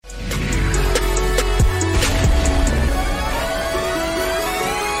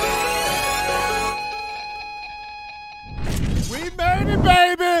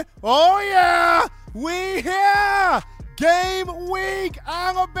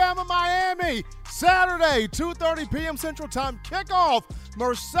Alabama, Miami, Saturday, 2:30 p.m. Central Time kickoff.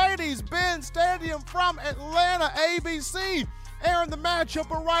 Mercedes-Benz Stadium from Atlanta, ABC. Airing the matchup,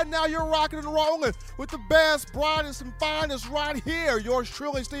 but right now you're rocking and rolling with the best, brightest, and finest right here. Yours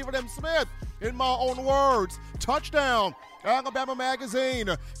truly, Stephen M. Smith, in my own words. Touchdown, Alabama Magazine,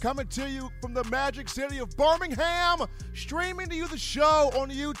 coming to you from the magic city of Birmingham, streaming to you the show on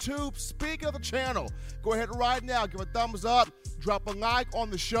YouTube. Speaking of the channel, go ahead right now, give a thumbs up, drop a like on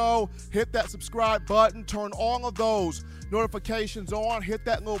the show, hit that subscribe button, turn all of those notifications on, hit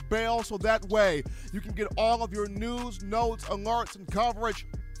that little bell so that way you can get all of your news, notes, alerts, and coverage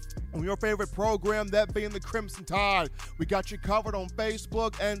on your favorite program, that being the Crimson Tide. We got you covered on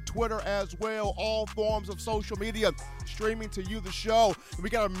Facebook and Twitter as well, all forms of social media, streaming to you the show. And we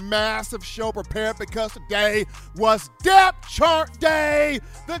got a massive show prepared because today was Depth Chart Day.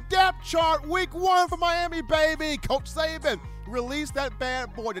 The Depth Chart, week 1 for Miami, baby. Coach Saban released that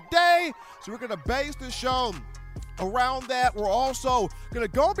bad boy today, so we're going to base this show around that. We're also going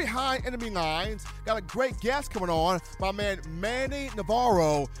to go behind enemy lines. Got a great guest coming on, my man Manny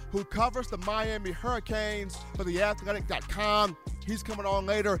Navarro, who covers the Miami Hurricanes for theathletic.com. He's coming on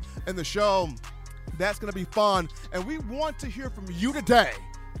later in the show. That's going to be fun. And we want to hear from you today,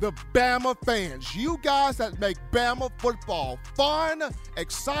 the Bama fans. You guys that make Bama football fun,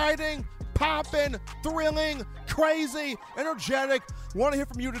 exciting, popping, thrilling, crazy, energetic. Want to hear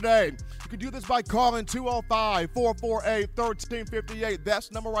from you today. You can do this by calling 205-448-1358. That's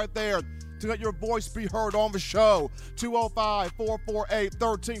the number right there to let your voice be heard on the show.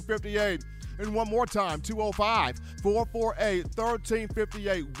 205-448-1358. And one more time,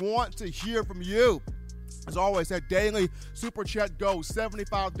 205-448-1358. Want to hear from you. As always, that daily super chat goes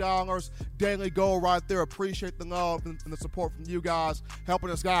 $75. Daily goal right there. Appreciate the love and the support from you guys helping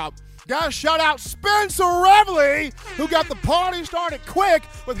us out. Guys, shout out Spencer Reveley, who got the party started quick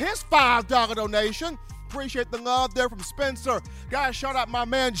with his $5 donation. Appreciate the love there from Spencer. Guys, shout out my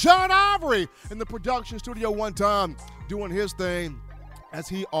man John Ivory in the production studio one time, doing his thing as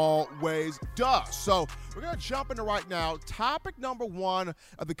he always does. So we're going to jump into right now topic number 1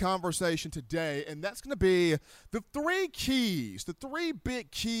 of the conversation today, and that's going to be the 3 keys, the 3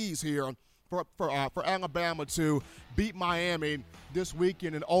 big keys here for Alabama to beat Miami this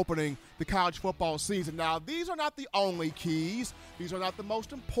weekend and opening the college football season. Now, these are not the only keys. These are not the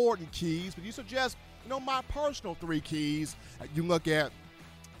most important keys, but these are just, my personal 3 keys that you look at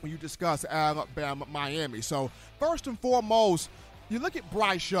when you discuss Alabama, Miami. So first and foremost, you look at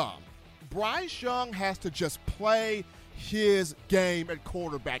Bryce Young. Bryce Young has to just play his game at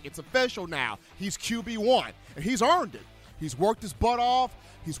quarterback. It's official now. He's QB1, and he's earned it. He's worked his butt off.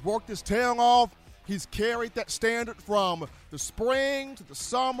 He's worked his tail off. He's carried that standard from the spring to the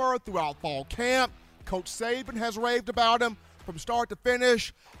summer, throughout fall camp. Coach Saban has raved about him from start to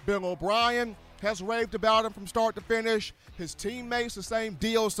finish. Bill O'Brien has raved about him from start to finish. His teammates, the same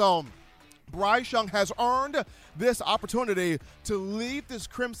deal. So Bryce Young has earned this opportunity to lead this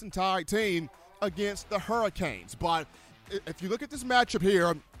Crimson Tide team against the Hurricanes. But if you look at this matchup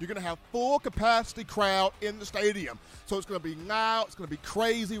here, you're going to have full capacity crowd in the stadium. So it's going to be loud, it's going to be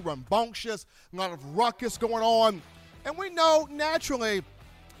crazy, rambunctious, a lot of ruckus going on. And we know naturally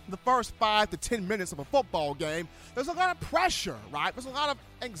the first 5 to 10 minutes of a football game, there's a lot of pressure, right? There's a lot of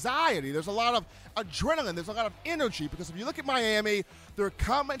anxiety. There's a lot of adrenaline. There's a lot of energy because if you look at Miami, they're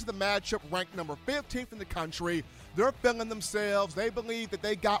coming to the matchup ranked number 15th in the country. They're feeling themselves. They believe that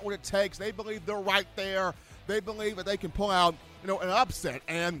they got what it takes. They believe they're right there. They believe that they can pull out, an upset.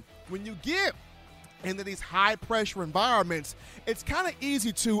 And when you get into these high-pressure environments, it's kind of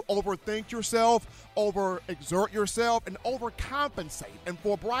easy to overthink yourself, overexert yourself, and overcompensate. And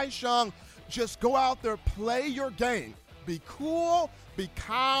for Bryce Young, just go out there, play your game. Be cool, be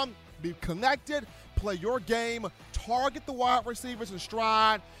calm, be connected, play your game, target the wide receivers in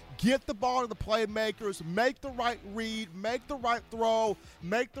stride, get the ball to the playmakers, make the right read, make the right throw,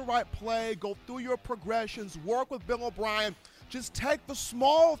 make the right play, go through your progressions, work with Bill O'Brien. Just take the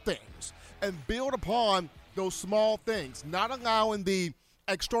small things and build upon those small things, not allowing the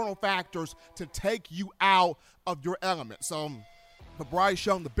external factors to take you out of your element. So for Bryce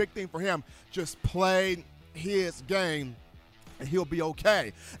Young, the big thing for him, just play his game and he'll be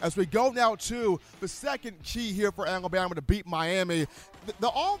okay. As we go now to the second key here for Alabama to beat Miami,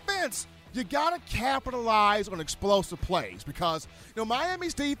 the offense, you got to capitalize on explosive plays because,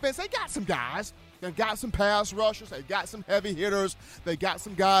 Miami's defense, they got some guys. They've got some pass rushers. They've got some heavy hitters. They got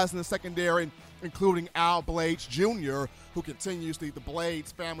some guys in the secondary, including Al Blades Jr., who continues the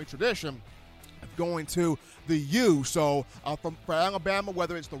Blades family tradition. going to the U. So for Alabama,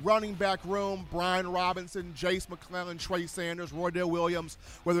 whether it's the running back room, Brian Robinson, Jace McClellan, Trey Sanders, Roydell Williams,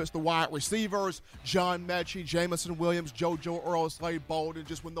 whether it's the wide receivers, John Mechie, Jamison Williams, JoJo Earl, Slade Bolden,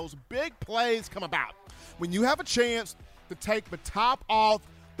 just when those big plays come about, when you have a chance to take the top off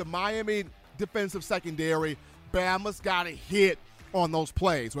the Miami defensive secondary, Bama's got to hit on those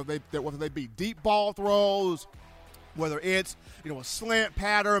plays, whether they be deep ball throws, whether it's a slant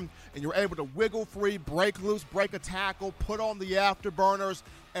pattern, and you're able to wiggle free, break loose, break a tackle, put on the afterburners,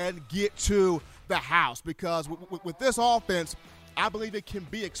 and get to the house. Because with this offense, I believe it can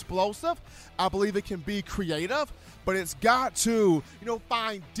be explosive. I believe it can be creative, but it's got to,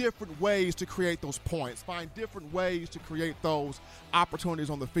 find different ways to create those points, find different ways to create those opportunities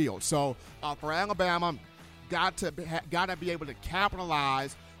on the field. So for Alabama, got to be able to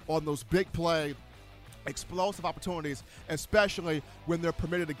capitalize on those big play, explosive opportunities, especially when they're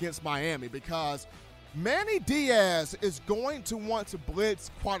permitted against Miami, because Manny Diaz is going to want to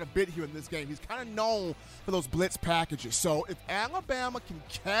blitz quite a bit here in this game. He's kind of known for those blitz packages. So if Alabama can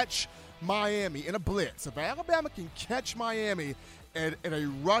catch Miami in a blitz, if Alabama can catch Miami in a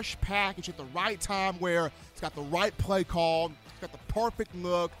rush package at the right time where it's got the right play call, it's got the perfect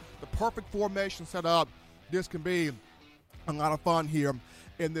look, the perfect formation set up, this can be a lot of fun here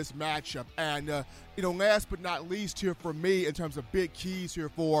in this matchup. And, last but not least here for me in terms of big keys here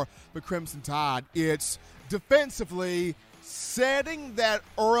for the Crimson Tide, it's defensively setting that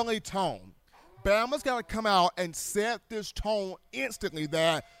early tone. Bama's got to come out and set this tone instantly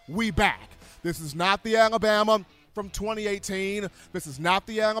that we back. This is not the Alabama from 2018. This is not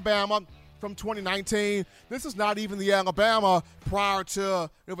the Alabama from 2019. This is not even the Alabama prior to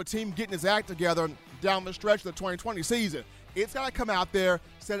the team getting his act together down the stretch of the 2020 season. It's got to come out there,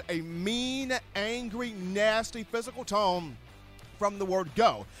 set a mean, angry, nasty, physical tone from the word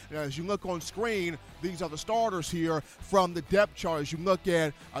go. And as you look on screen, these are the starters here from the depth chart. As you look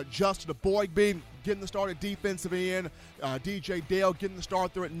at Justin Aboigbe getting the start at defensive end, DJ Dale getting the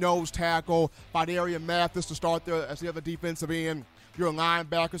start there at nose tackle, Vidarian Mathis to start there as the other defensive end. Your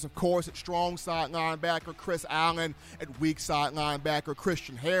linebackers, of course, at strong side linebacker, Chris Allen, at weak side linebacker,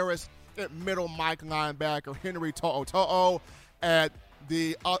 Christian Harris, at middle Mike linebacker, Henry To'o, at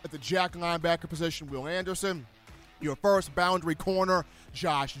the jack linebacker position, Will Anderson. Your first boundary corner,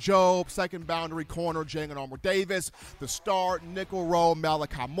 Josh Jobe. Second boundary corner, Jalen Armour Davis. The start, nickel roll,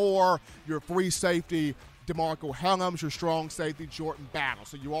 Malachi Moore. Your free safety, DeMarco Helms. Your strong safety, Jordan Battle.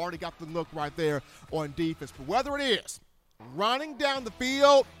 So you already got the look right there on defense. But whether it is running down the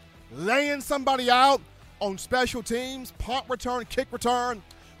field, laying somebody out on special teams, punt return, kick return,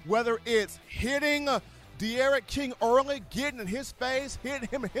 whether it's hitting De'Aaron King early, getting in his face, hitting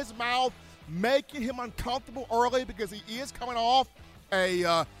him in his mouth, making him uncomfortable early because he is coming off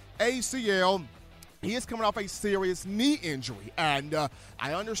a ACL. He is coming off a serious knee injury. And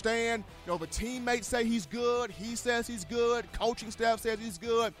I understand, the teammates say he's good. He says he's good. Coaching staff says he's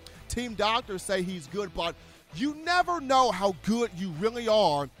good. Team doctors say he's good. But you never know how good you really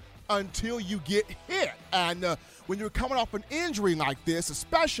are until you get hit. And when you're coming off an injury like this,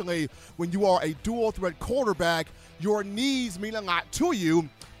 especially when you are a dual-threat quarterback, your knees mean a lot to you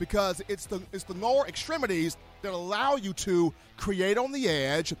because it's the lower extremities that allow you to create on the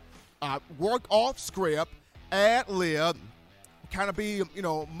edge, work off script, ad-lib, kind of be,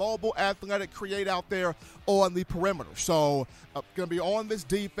 mobile, athletic, create out there on the perimeter. So going to be on this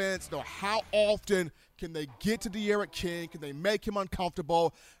defense, how often can they get to De'Aaron King? Can they make him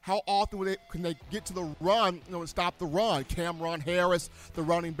uncomfortable? How often can they get to the run, and stop the run? Cameron Harris, the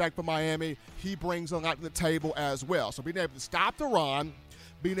running back for Miami, he brings a lot to the table as well. So being able to stop the run,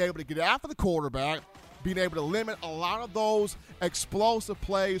 being able to get after the quarterback, being able to limit a lot of those explosive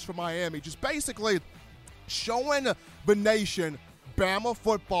plays for Miami, just basically showing the nation Bama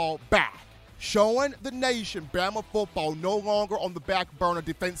football back. Showing the nation Bama football no longer on the back burner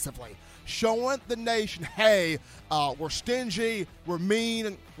defensively. Showing the nation, hey, we're stingy, we're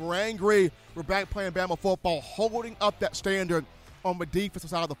mean, we're angry, we're back playing Bama football, holding up that standard on the defensive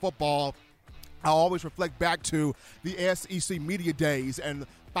side of the football. I always reflect back to the SEC media days, and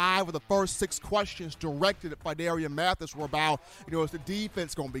 5 of the first 6 questions directed at Vidarian Mathis were about, is the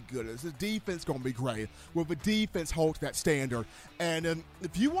defense going to be good? Is the defense going to be great? Will the defense hold that standard? And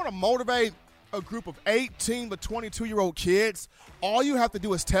if you want to motivate a group of 18 to 22-year-old kids, all you have to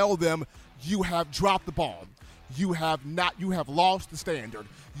do is tell them you have dropped the ball. You have lost the standard.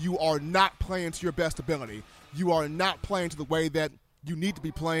 You are not playing to your best ability. You are not playing to the way that you need to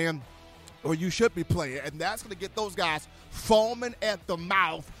be playing. or you should be playing. And that's going to get those guys foaming at the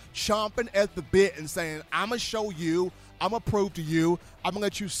mouth, chomping at the bit and saying, I'm going to show you, I'm going to prove to you, I'm going to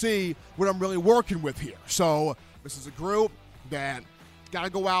let you see what I'm really working with here. So this is a group that got to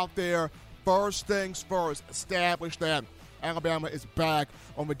go out there, first things first, establish that Alabama is back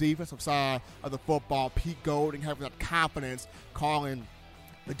on the defensive side of the football. Pete Golding having that confidence calling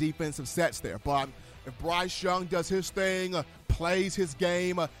the defensive sets there. But if Bryce Young does his thing, plays his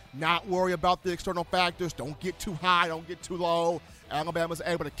game, not worry about the external factors, don't get too high, don't get too low, Alabama's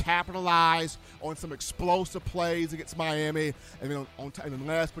able to capitalize on some explosive plays against Miami. And then and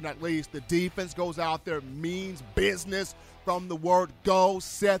last but not least, the defense goes out there, means business from the word go,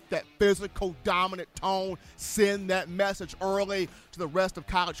 set that physical dominant tone, send that message early to the rest of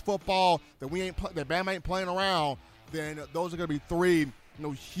college football that that Bama ain't playing around. Then those are going to be three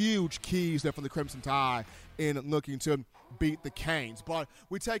huge keys there for the Crimson Tide in looking to beat the Canes. But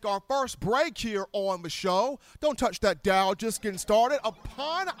we take our first break here on the show. Don't touch that dial, just getting started.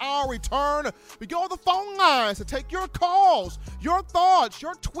 Upon our return, we go to the phone lines to take your calls, your thoughts,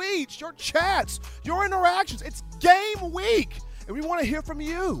 your tweets, your chats, your interactions. It's game week, and we want to hear from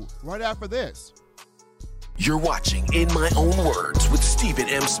you right after this. You're watching In My Own Words with Stephen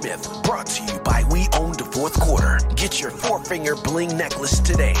M. Smith, brought to you by We Own the Fourth Quarter. Get your four-finger bling necklace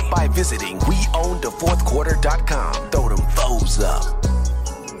today by visiting weownthefourthquarter.com. Throw them foes up.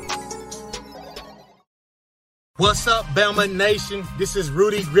 What's up, Bama Nation? This is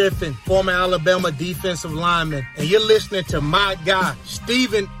Rudy Griffin, former Alabama defensive lineman, and you're listening to my guy,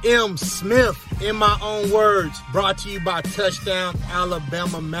 Stephen M. Smith, In My Own Words, brought to you by Touchdown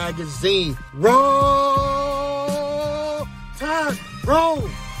Alabama Magazine. Roll Tide, roll!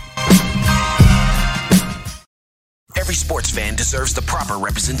 Every sports fan deserves the proper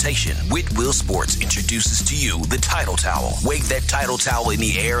representation. Whitwell Sports introduces to you the Title Towel. Wave that Title Towel in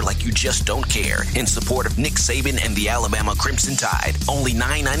the air like you just don't care. In support of Nick Saban and the Alabama Crimson Tide. Only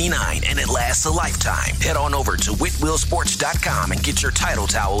 $9.99 and it lasts a lifetime. Head on over to whitwellsports.com and get your Title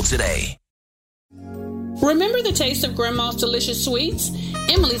Towel today. Remember the taste of Grandma's delicious sweets?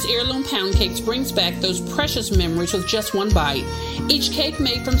 Emily's Heirloom Pound Cakes brings back those precious memories with just one bite. Each cake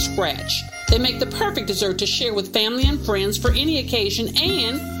made from scratch. They make the perfect dessert to share with family and friends for any occasion,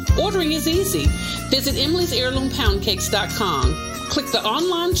 and ordering is easy. Visit emily'sheirloompoundcakes.com. Click the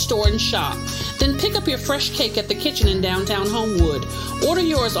online store and shop. Then pick up your fresh cake at the kitchen in downtown Homewood. Order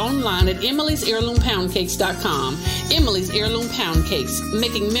yours online at emily'sheirloompoundcakes.com. Emily's Heirloom Pound Cakes,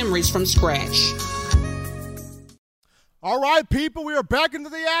 making memories from scratch. All right, people, we are back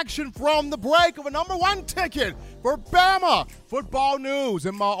into the action from the break of a number one ticket for Bama football news.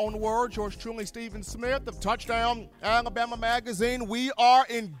 In my own words, yours truly, Stephen Smith of Touchdown Alabama Magazine. We are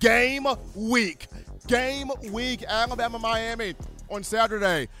in game week. Game week, Alabama-Miami on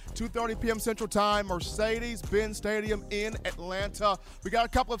Saturday, 2:30 p.m. Central Time, Mercedes-Benz Stadium in Atlanta. We got a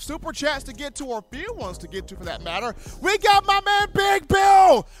couple of super chats to get to, or a few ones to get to for that matter. We got my man Big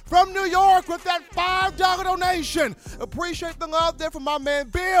Bill from New York with that $5 donation. Appreciate the love there from my man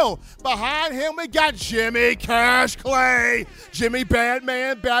Bill. Behind him, we got Jimmy Cash Clay. Jimmy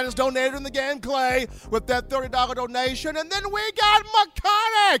Badman, baddest donator in the game, Clay, with that $30 donation. And then we got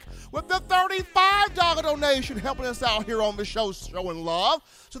McConaughey with the $35 donation, helping us out here on the show, showing love.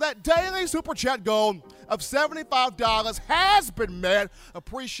 So that daily super chat goal of $75 has been met.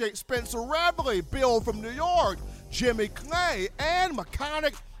 Appreciate Spencer Reveley, Bill from New York, Jimmy Clay, and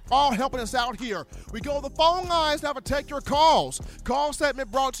McConaughey, all helping us out here. We go to the phone lines now to take your calls. Call segment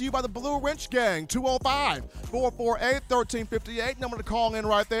brought to you by the Blue Wrench Gang, 205-448-1358. Number to call in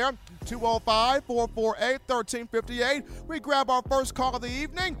right there, 205-448-1358. We grab our first call of the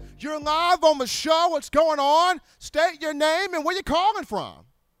evening. You're live on the show. What's going on? State your name and where you calling from.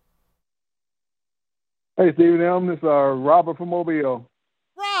 Hey, Stephen M. This is Robert from Mobile.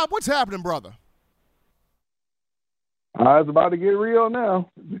 Rob, what's happening, brother? It's about to get real now.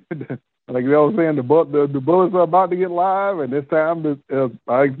 Like they always saying, the bullets are about to get live, and this time,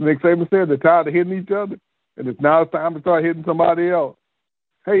 like Nick Saban said, they're tired of hitting each other, and it's time to start hitting somebody else.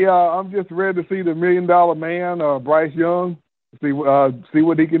 Hey, I'm just ready to see the $1 Million Man, Bryce Young, see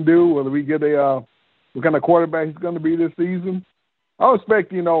what he can do, whether we get what kind of quarterback he's going to be this season. I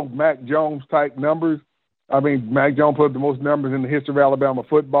expect, Mac Jones-type numbers. I mean, Mac Jones put up the most numbers in the history of Alabama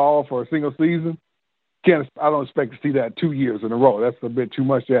football for a single season. I don't expect to see that 2 years in a row. That's a bit too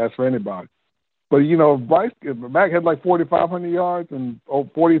much to ask for anybody. But, Mac had like 4,500 yards and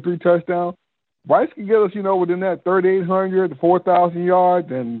 43 touchdowns. Bryce can get us, within that 3,800 to 4,000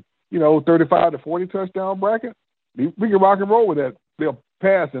 yards and, 35 to 40 touchdown bracket. We can rock and roll with that. They'll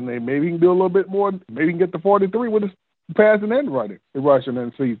pass, and maybe he can do a little bit more. Maybe he can get to 43 with his passing and rushing in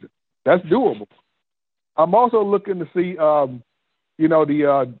the season. That's doable. I'm also looking to see,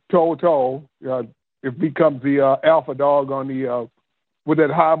 the Toto, if he becomes the alpha dog on the with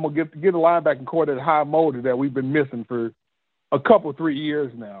that high, get a linebacking core, that high motor that we've been missing for a couple, 3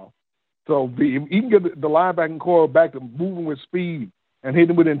 years now. So if he can get the linebacking core back to moving with speed and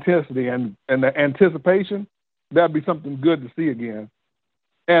hitting with intensity and the anticipation, that'd be something good to see again.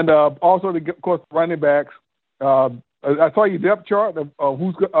 And also, of course, running backs. I saw your depth chart of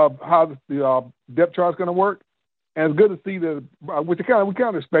how the depth chart is going to work, and it's good to see that. We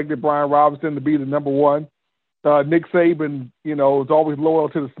kind of expected Brian Robinson to be the number one. Nick Saban, is always loyal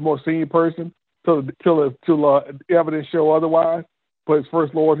to the more senior person till evidence show otherwise. But his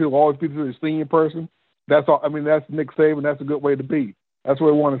first loyalty will always be to the senior person. That's all. I mean, that's Nick Saban. That's a good way to be. That's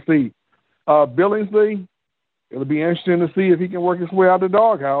what we want to see. Billingsley, it'll be interesting to see if he can work his way out of the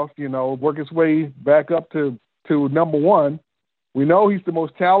doghouse. Work his way back up to number one. We know he's the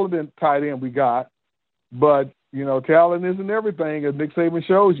most talented tight end we got, but talent isn't everything. As Nick Saban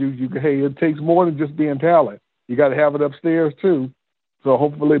shows you, it takes more than just being talent. You got to have it upstairs too. So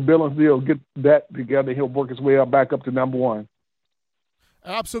hopefully Billingsley will get that together. He'll work his way back up to number one.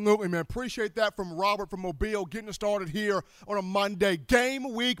 Absolutely, man. Appreciate that from Robert from Mobile, getting us started here on a Monday.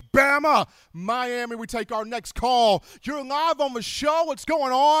 Game week, Bama, Miami. We take our next call. You're live on the show. What's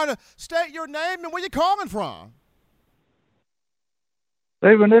going on? State your name and where you calling from.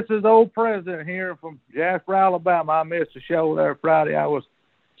 Stephen, this is the old president here from Jasper, Alabama. I missed the show there Friday. I was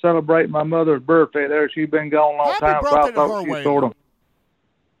celebrating my mother's birthday there. She's been gone a long Happy time, so I thought she sort of.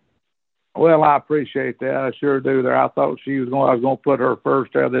 Well, I appreciate that. I sure do. There, I thought I was going to put her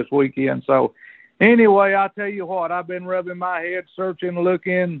first there this weekend. So, anyway, I tell you what, I've been rubbing my head, searching,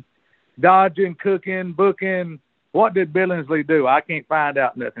 looking, dodging, cooking, booking. What did Billingsley do? I can't find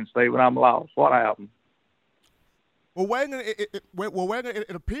out nothing, Stephen. I'm lost. What happened? Well,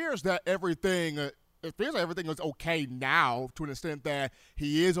 it appears that everything. It feels like everything is okay now, to an extent that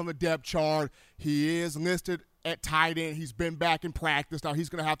he is on the depth chart. He is listed at tight end. He's been back in practice. Now he's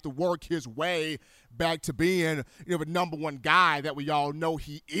going to have to work his way back to being, the number one guy that we all know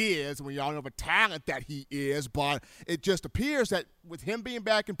he is, and we all know the talent that he is. But it just appears that with him being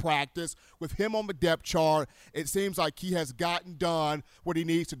back in practice, with him on the depth chart, it seems like he has gotten done what he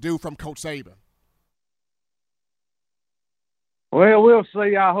needs to do from Coach Saban. Well, we'll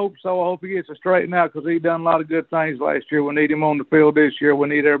see. I hope so. I hope he gets it straightened out because he done a lot of good things last year. We need him on the field this year. We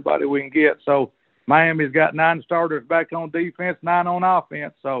need everybody we can get. So Miami's got 9 starters back on defense, 9 on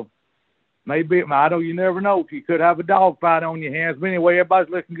offense. So maybe, you never know. You could have a dogfight on your hands. But anyway,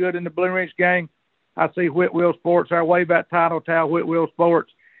 everybody's looking good in the Blue Ridge game. I see Whitwell Sports, our way back title towel, Whitwell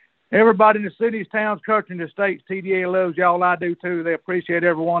Sports. Everybody in the cities, towns, country, and the states, TDA loves y'all. I do too. They appreciate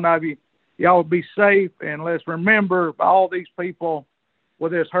every one of you. Y'all be safe, and let's remember all these people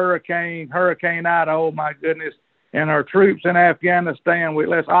with this Hurricane Ida, oh my goodness, and our troops in Afghanistan.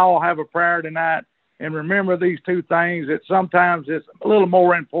 Let's all have a prayer tonight and remember these two things that sometimes it's a little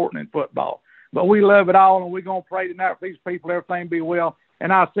more important than football. But we love it all, and we're going to pray tonight for these people, everything be well.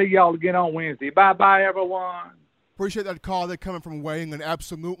 And I'll see y'all again on Wednesday. Bye-bye, everyone. Appreciate that call. They're coming from Wayne, and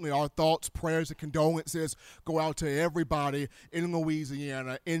absolutely our thoughts, prayers, and condolences go out to everybody in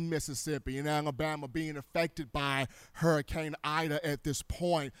Louisiana, in Mississippi, in Alabama being affected by Hurricane Ida at this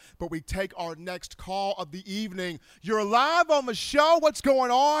point. But we take our next call of the evening. You're live on the show. What's going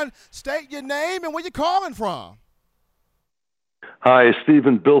on? State your name and where you calling from. Hi, it's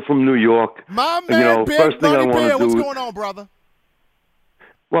Stephen Bill from New York. My man, Big Bunny Bill. What's going on, brother?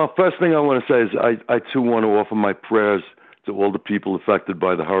 Well, first thing I want to say is I too want to offer my prayers to all the people affected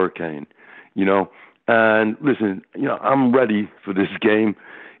by the hurricane, And listen, I'm ready for this game.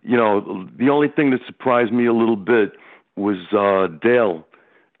 The only thing that surprised me a little bit was Dale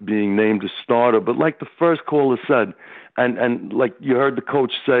being named a starter. But like the first caller said, and like you heard the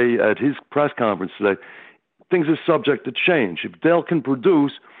coach say at his press conference today, things are subject to change. If Dale can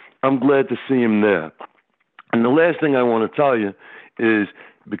produce, I'm glad to see him there. And the last thing I want to tell you is,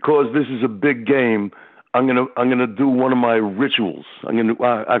 because this is a big game, I'm gonna do one of my rituals.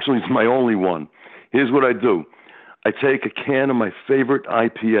 Actually, it's my only one. Here's what I do: I take a can of my favorite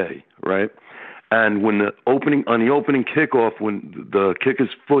IPA, right? And when on the opening kickoff, when the kicker's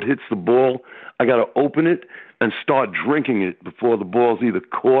foot hits the ball, I gotta open it and start drinking it before the ball's either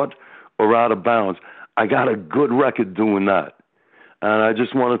caught or out of bounds. I got a good record doing that, and I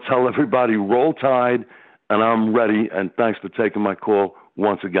just want to tell everybody, roll Tide, and I'm ready. And thanks for taking my call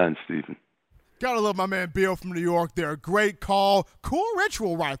once again, Stephen. Gotta love my man Bill from New York there. Great call. Cool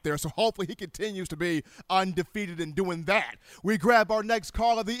ritual right there. So hopefully he continues to be undefeated in doing that. We grab our next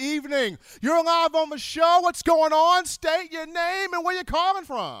call of the evening. You're live on the show. What's going on? State your name and where you're calling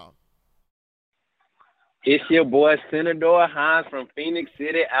from. It's your boy, Senator Hines from Phoenix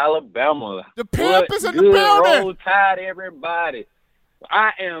City, Alabama. The pimp is in the Good building. Roll Tide, everybody. I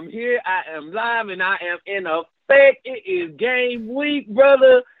am here. I am live, and I am in effect. It is game week,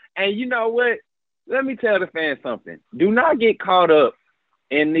 brother. And you know what? Let me tell the fans something. Do not get caught up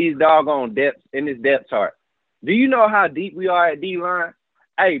in these doggone depths, in this depth chart. Do you know how deep we are at D-line?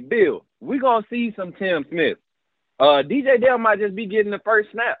 Hey, Bill, we're going to see some Tim Smith. DJ Dale might just be getting the first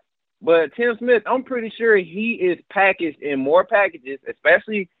snap. But Tim Smith, I'm pretty sure he is packaged in more packages,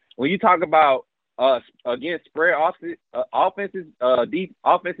 especially when you talk about against spread offenses, deep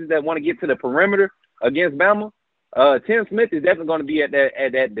offenses that want to get to the perimeter against Bama. Tim Smith is definitely going to be at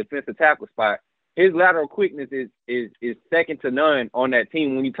that defensive tackle spot. His lateral quickness is second to none on that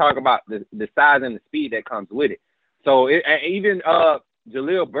team when you talk about the size and the speed that comes with it. So even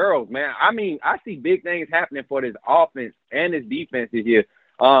Jaleel Burrows, man, I mean, I see big things happening for this offense and this defense this year.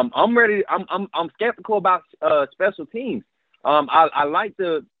 I'm ready. I'm skeptical about special teams. I like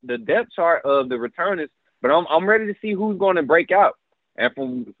the depth chart of the returners, but I'm ready to see who's going to break out.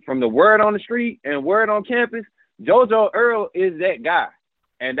 And from the word on the street and word on campus, JoJo Earl is that guy.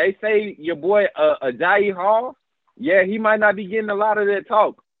 And they say your boy Ajayi Hall, yeah, he might not be getting a lot of that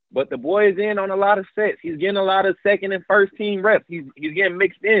talk, but the boy is in on a lot of sets. He's getting a lot of second and first team reps. He's getting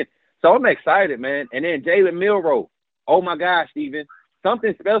mixed in. So I'm excited, man. And then Jalen Milroe. Oh my gosh, Steven.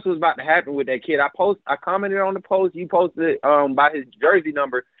 Something special is about to happen with that kid. I commented on the post you posted by his jersey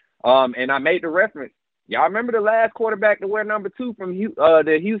number, and I made the reference. Y'all remember the last quarterback to wear number 2 from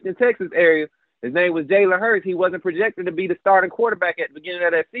the Houston, Texas area? His name was Jalen Hurts. He wasn't projected to be the starting quarterback at the beginning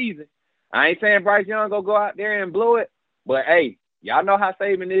of that season. I ain't saying Bryce Young go out there and blow it, but hey, y'all know how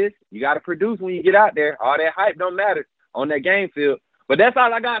Saban is. You got to produce when you get out there. All that hype don't matter on that game field. But that's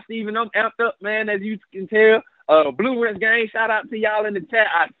all I got, Steven. I'm amped up, man, as you can tell. Blue Rinse Gang, shout out to y'all in the chat.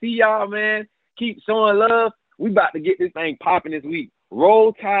 I see y'all, man. Keep showing love. We about to get this thing popping this week.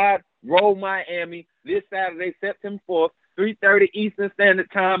 Roll Tide, roll Miami. This Saturday, September 4th, 3:30 Eastern Standard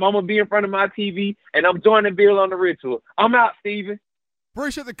Time. I'm going to be in front of my TV, and I'm joining Bill on the ritual. I'm out, Steven.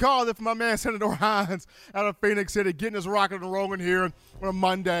 Appreciate the call there from my man, Senator Hines, out of Phoenix City, getting us rocking and rolling here on a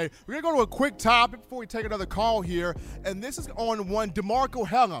Monday. We're going to go to a quick topic before we take another call here, and this is on one DeMarco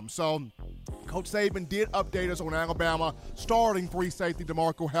Hellum. So Coach Saban did update us on Alabama starting free safety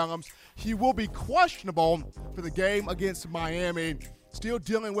DeMarco Hellum. He will be questionable for the game against Miami. Still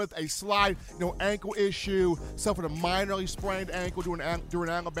dealing with a slight, ankle issue. Suffered a minorly sprained ankle during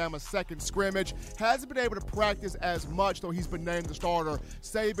Alabama's second scrimmage. Hasn't been able to practice as much, though he's been named the starter.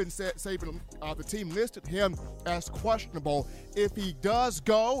 The team listed him as questionable. If he does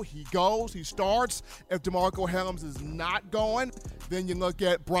go, he goes, he starts. If DeMarco Hellums is not going, then you look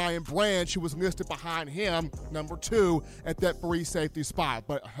at Brian Branch, who was listed behind him, number 2, at that free safety spot.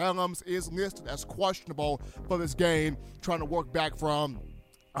 But Hellums is listed as questionable for this game, trying to work back from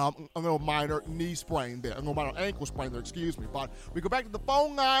a little minor knee sprain there, a little minor ankle sprain there, excuse me. But we go back to the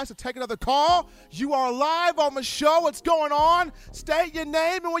phone lines to take another call. You are live on the show. What's going on? State your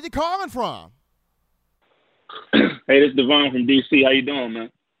name and where you're calling from. Hey, this is Devon from D.C. How you doing,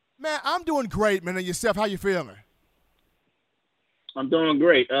 man? Man, I'm doing great, man. And yourself, how you feeling? I'm doing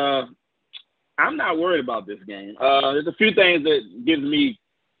great. I'm not worried about this game. There's a few things that gives me,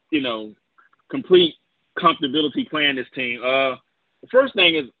 complete comfortability playing this team. The first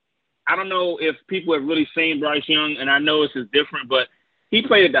thing is, I don't know if people have really seen Bryce Young, and I know this is different, but he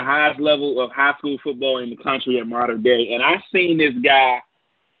played at the highest level of high school football in the country at modern day. And I've seen this guy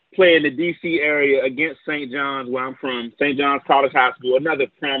play in the D.C. area against St. John's, where I'm from, St. John's College High School, another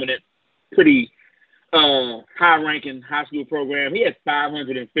prominent, pretty high-ranking high school program. He had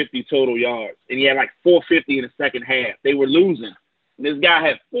 550 total yards, and he had like 450 in the second half. They were losing. And this guy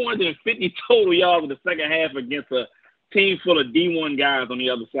had 450 total yards in the second half against a team full of D1 guys on the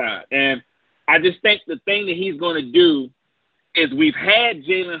other side. And I just think the thing that he's going to do is we've had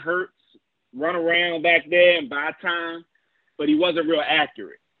Jalen Hurts run around back there and buy time, but he wasn't real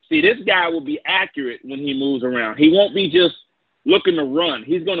accurate. See, this guy will be accurate when he moves around. He won't be just looking to run.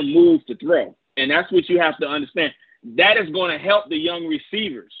 He's going to move to throw. And that's what you have to understand. That is going to help the young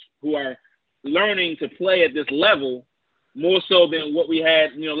receivers who are learning to play at this level more so than what we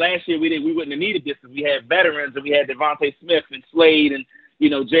had. Last year we wouldn't have needed this because we had veterans and we had Devontae Smith and Slade and,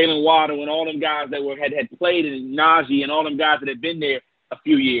 Jalen Waddle and all them guys that had played in Najee and all them guys that had been there a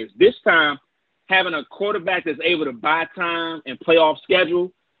few years. This time, having a quarterback that's able to buy time and play off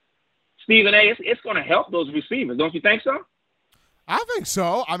schedule, Stephen A., it's going to help those receivers. Don't you think so? I think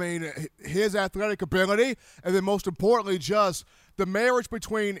so. I mean, his athletic ability, and then most importantly, just the marriage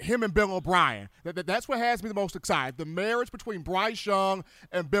between him and Bill O'Brien. That's what has me the most excited. The marriage between Bryce Young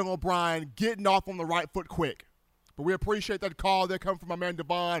and Bill O'Brien getting off on the right foot quick. But we appreciate that call. They're coming from my man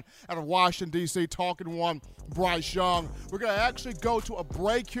Devon out of Washington, D.C., talking one Bryce Young. We're going to actually go to a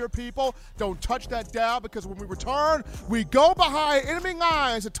break here, people. Don't touch that dial, because when we return, we go behind enemy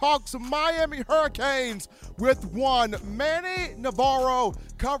lines to talk some Miami Hurricanes with one Manny Navarro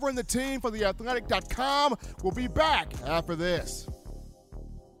covering the team for theathletic.com. We'll be back after this.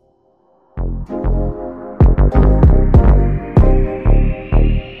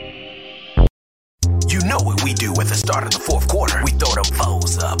 You know what we do at the start of the fourth quarter. We throw them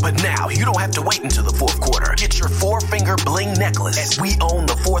foes up. But now you don't have to wait until the fourth quarter. Get your 4-finger bling necklace at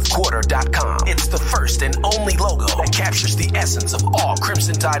weownthefourthquarter.com. It's the first and only logo that captures the essence of all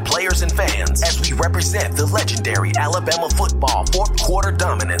Crimson Tide players and fans as we represent the legendary Alabama football fourth quarter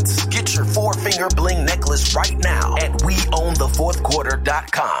dominance. Get your 4-finger bling necklace right now at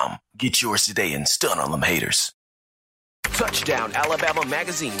weownthefourthquarter.com. Get yours today and stun on them haters. Touchdown Alabama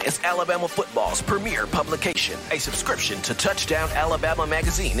Magazine is Alabama football's premier publication. A subscription to Touchdown Alabama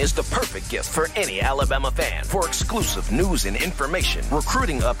Magazine is the perfect gift for any Alabama fan. For exclusive news and information,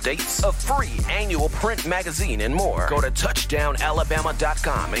 recruiting updates, a free annual print magazine, and more, go to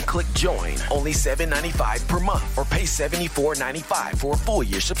touchdownalabama.com and click join. Only $7.95 per month, or pay $74.95 for a full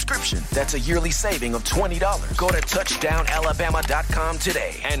year subscription. That's a yearly saving of $20. Go to touchdownalabama.com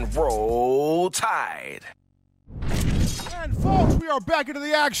today and roll Tide. And folks, we are back into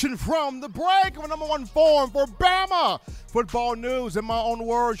the action from the break of number one form for Bama football news. In my own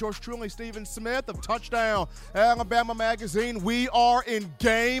words, yours truly, Stephen Smith of Touchdown Alabama Magazine. We are in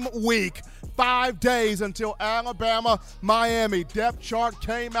game week. 5 days until Alabama-Miami. Depth chart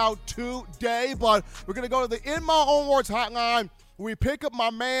came out today, but we're going to go to the In My Own Words hotline. We pick up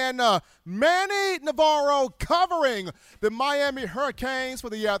my man Manny Navarro covering the Miami Hurricanes for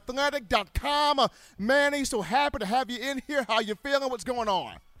theathletic.com. Manny, so happy to have you in here. How you feeling? What's going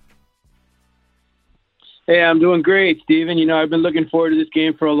on? Hey, I'm doing great, Steven. You know, I've been looking forward to this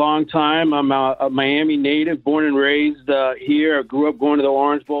game for a long time. I'm a Miami native, born and raised here. I grew up going to the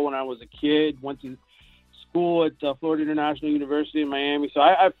Orange Bowl when I was a kid, went to school at Florida International University in Miami. So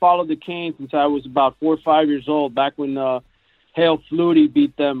I followed the Canes since I was about 4 or 5 years old, back when Hale Flutie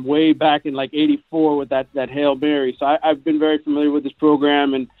beat them way back in like 84 with that Hail Mary. So I've been very familiar with this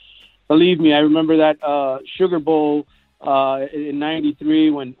program, and believe me, I remember that Sugar Bowl in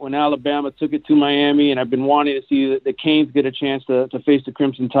 '93 when Alabama took it to Miami, and I've been wanting to see the Canes get a chance to face the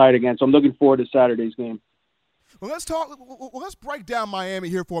Crimson Tide again. So I'm looking forward to Saturday's game. Well, let's break down Miami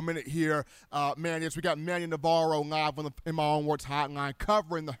here for a minute here, Manny. As we got Manny Navarro live on the In My Own Words hotline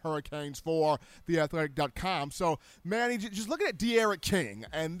covering the Hurricanes for theathletic.com. So, Manny, just looking at De'Aaron King,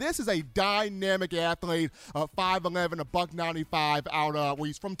 and this is a dynamic athlete, 5'11", $195 out where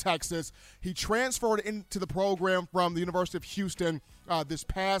he's from Texas. He transferred into the program from the University of Houston this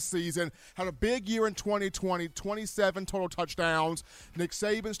past season, had a big year in 2020, 27 total touchdowns. Nick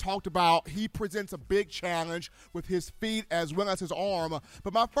Saban's talked about he presents a big challenge with his feet as well as his arm.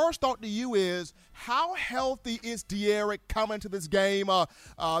 But my first thought to you is, how healthy is De'Aaron coming to this game?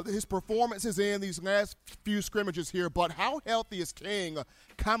 His performances in these last few scrimmages here, but how healthy is King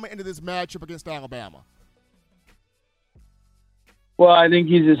coming into this matchup against Alabama? Well, I think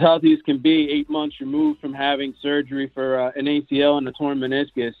he's as healthy as can be, 8 months removed from having surgery for an ACL and a torn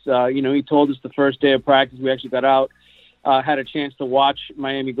meniscus. He told us the first day of practice, we actually got out, had a chance to watch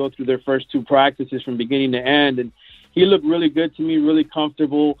Miami go through their first 2 practices from beginning to end. And he looked really good to me, really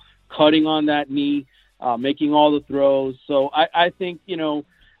comfortable, cutting on that knee, making all the throws. So I think,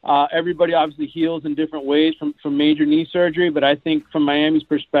 everybody obviously heals in different ways from major knee surgery, but I think from Miami's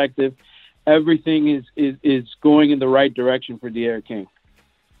perspective, everything is going in the right direction for De'Aaron King.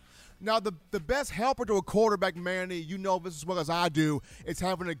 Now, the best helper to a quarterback, Manny, you know this as well as I do, is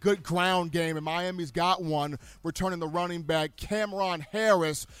having a good ground game, and Miami's got one, returning the running back, Cameron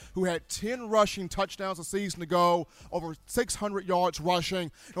Harris, who had 10 rushing touchdowns a season ago, over 600 yards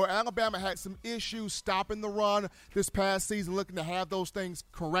rushing. Alabama had some issues stopping the run this past season, looking to have those things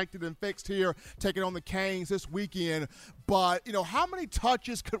corrected and fixed here, taking on the Canes this weekend. But, how many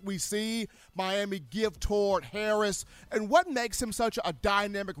touches could we see Miami give toward Harris, and what makes him such a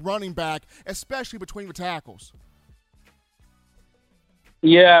dynamic running back, especially between the tackles?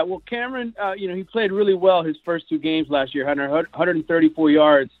 Yeah, well, Cameron, he played really well his first 2 games last year, 134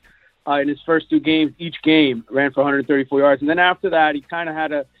 yards in his first 2 games. Each game ran for 134 yards. And then after that, he kind of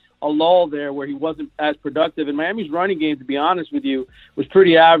had a lull there where he wasn't as productive. And Miami's running game, to be honest with you, was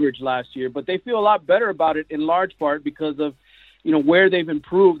pretty average last year. But they feel a lot better about it in large part because of where they've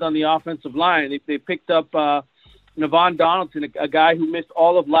improved on the offensive line. They picked up Navon Donaldson, a guy who missed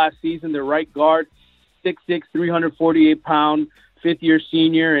all of last season, their right guard, 6'6", 348-pound, fifth-year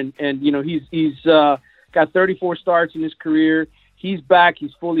senior, and he's got 34 starts in his career. He's back.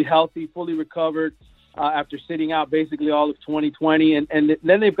 He's fully healthy, fully recovered after sitting out basically all of 2020. And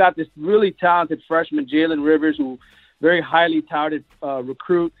then they've got this really talented freshman, Jalen Rivers, who very highly touted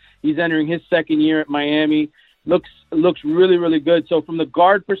recruit. He's entering his second year at Miami. Looks really, really good. So from the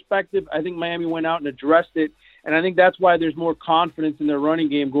guard perspective, I think Miami went out and addressed it. And I think that's why there's more confidence in their running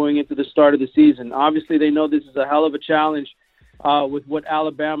game going into the start of the season. Obviously, they know this is a hell of a challenge with what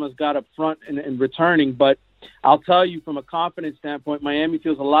Alabama's got up front and returning. But I'll tell you, from a confidence standpoint, Miami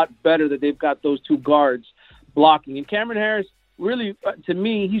feels a lot better that they've got those two guards blocking. And Cameron Harris, really, to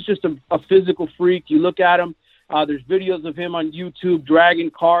me, he's just a physical freak. You look at him, there's videos of him on YouTube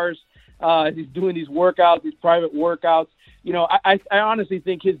dragging cars. He's doing these workouts, these private workouts. I honestly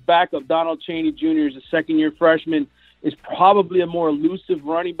think his backup, Donald Chaney Jr., is a second-year freshman, is probably a more elusive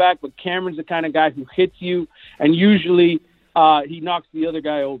running back, but Cameron's the kind of guy who hits you, and usually he knocks the other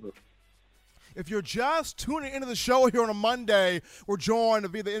guy over. If you're just tuning into the show here on a Monday, we're joined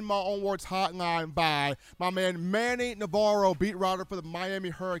via the In My Own Words hotline by my man Manny Navarro, beat writer for the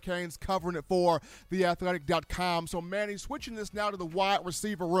Miami Hurricanes, covering it for TheAthletic.com. So, Manny, switching this now to the wide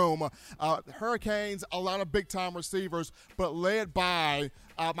receiver room. Hurricanes, a lot of big-time receivers, but led by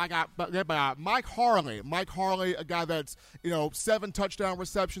Mike Harley. Mike Harley, a guy that's 7 touchdown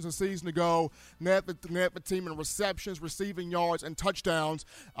receptions a season ago, led the team in receptions, receiving yards, and touchdowns.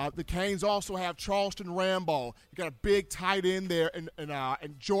 The Canes also have Charleston Rambo. You got a big tight end there, and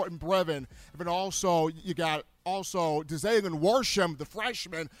Jordan Brevin. And then also you got Desalen Worsham, the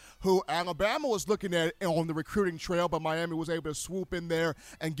freshman, who Alabama was looking at on the recruiting trail, but Miami was able to swoop in there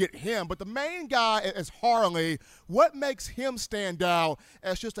and get him. But the main guy is Harley. What makes him stand out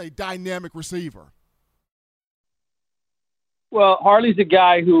as just a dynamic receiver? Well, Harley's a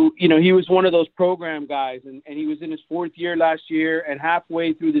guy who, he was one of those program guys, and he was in his 4th year last year, and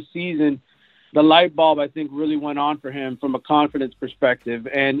halfway through the season, the light bulb, I think, really went on for him from a confidence perspective.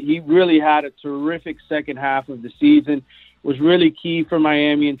 And he really had a terrific second half of the season, was really key for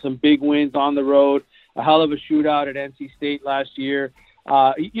Miami in some big wins on the road, a hell of a shootout at NC State last year.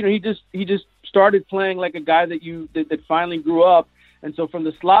 He just started playing like a guy that finally grew up. And so from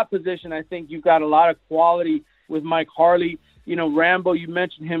the slot position, I think you've got a lot of quality with Mike Harley. Rambo, you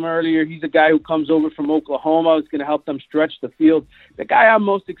mentioned him earlier. He's a guy who comes over from Oklahoma. It's going to help them stretch the field. The guy I'm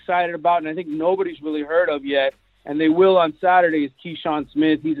most excited about, and I think nobody's really heard of yet, and they will on Saturday, is Keyshawn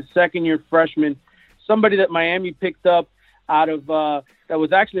Smith. He's a second-year freshman, somebody that Miami picked up out of that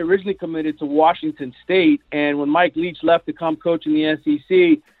was actually originally committed to Washington State. And when Mike Leach left to come coach in the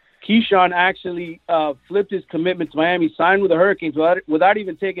SEC, Keyshawn actually flipped his commitment to Miami, signed with the Hurricanes without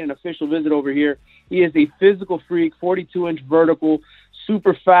even taking an official visit over here. He is a physical freak, 42-inch vertical,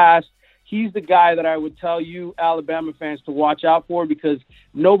 super fast. He's the guy that I would tell you, Alabama fans, to watch out for, because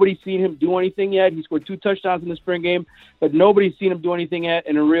nobody's seen him do anything yet. He scored 2 touchdowns in the spring game, but nobody's seen him do anything yet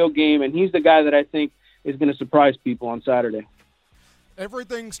in a real game, and he's the guy that I think is going to surprise people on Saturday.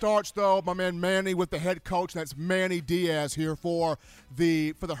 Everything starts, though, my man Manny, with the head coach. That's Manny Diaz here for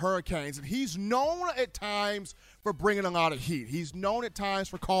the Hurricanes. And he's known at times for bringing a lot of heat. He's known at times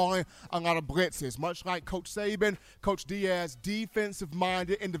for calling a lot of blitzes. Much like Coach Saban, Coach Diaz,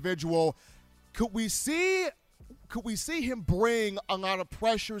 defensive-minded individual. Could we see him bring a lot of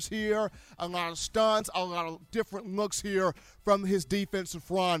pressures here, a lot of stunts, a lot of different looks here from his defensive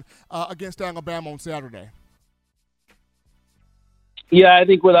front against Alabama on Saturday? Yeah, I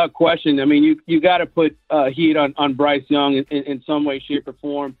think without question. I mean, you got to put heat on Bryce Young in some way, shape, or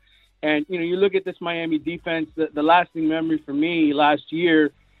form. And, you look at this Miami defense, the lasting memory for me last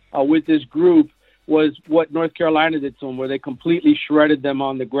year with this group was what North Carolina did to them, where they completely shredded them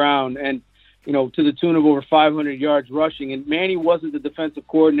on the ground and, to the tune of over 500 yards rushing. And Manny wasn't the defensive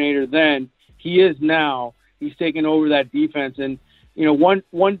coordinator then. He is now. He's taken over that defense. And,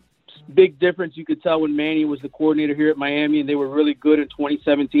 one big difference you could tell when Manny was the coordinator here at Miami, and they were really good in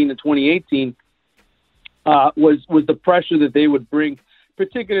 2017 and 2018, was the pressure that they would bring,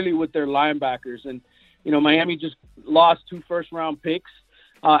 particularly with their linebackers. And, Miami just lost 2 first-round picks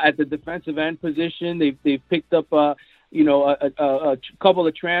at the defensive end position. They've picked up, a couple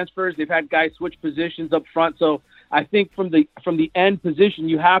of transfers. They've had guys switch positions up front. So I think from the end position,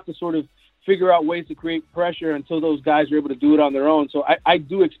 you have to sort of figure out ways to create pressure until those guys are able to do it on their own. So I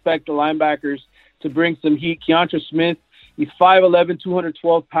do expect the linebackers to bring some heat. Keontra Smith, he's 5'11",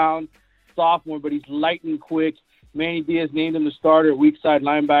 212-pound sophomore, but he's lightning quick. Manny Diaz named him the starter, weak side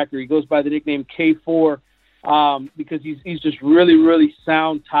linebacker. He goes by the nickname K4. because he's just really, really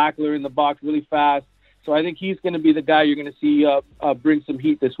sound tackler in the box, really fast. So I think he's going to be the guy you're going to see bring some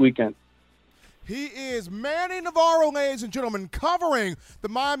heat this weekend. He is Manny Navarro, ladies and gentlemen, covering the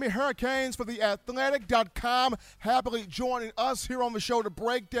Miami Hurricanes for theathletic.com, happily joining us here on the show to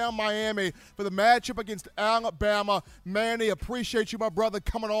break down Miami for the matchup against Alabama. Manny, appreciate you, my brother,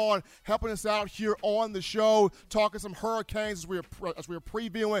 coming on, helping us out here on the show, talking some Hurricanes as we are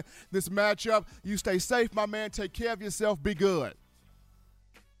previewing this matchup. You stay safe, my man. Take care of yourself. Be good.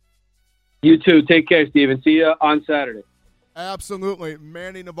 You too. Take care, Steven. See you on Saturday. Absolutely.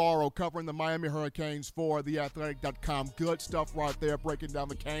 Manny Navarro covering the Miami Hurricanes for theathletic.com. Good stuff right there, breaking down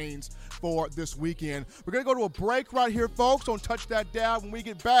the Canes for this weekend. We're going to go to a break right here, folks. Don't touch that down. When we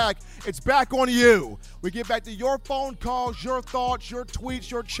get back, it's back on you. We get back to your phone calls, your thoughts, your tweets,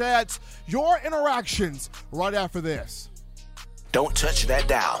 your chats, your interactions right after this. Don't touch that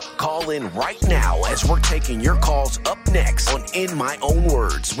dial. Call in right now as we're taking your calls up next on In My Own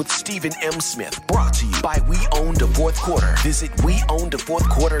Words with Stephen M. Smith. Brought to you by We Own the Fourth Quarter. Visit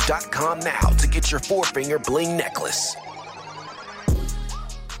WeOwnTheFourthQuarter.com now to get your four-finger bling necklace.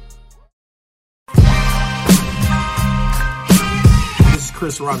 This is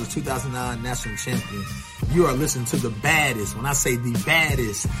Chris Rogers, 2009 national champion. You are listening to the baddest, when I say the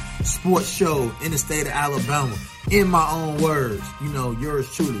baddest, sports show in the state of Alabama. In my own words, you know,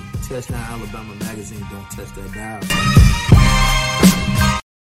 yours truly, Touchdown Alabama Magazine. Don't touch that dial.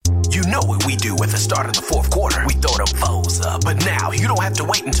 You know what we do at the start of the fourth quarter. We throw them foes up. But now you don't have to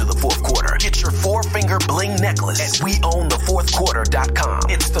wait until the fourth quarter. Get your four-finger bling necklace at WeOwnTheFourthQuarter.com.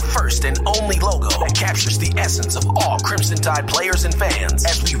 It's the first and only logo that captures the essence of all Crimson Tide players and fans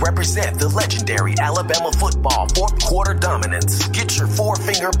as we represent the legendary Alabama football fourth quarter dominance. Get your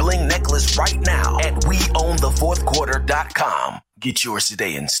four-finger bling necklace right now at WeOwnTheFourthQuarter.com. Get yours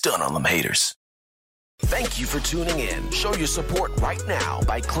today and stun on them haters. Thank you for tuning in. Show your support right now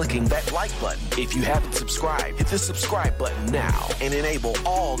by clicking that like button. If you haven't subscribed, hit the subscribe button now and enable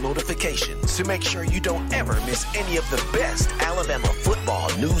all notifications to make sure you don't ever miss any of the best Alabama football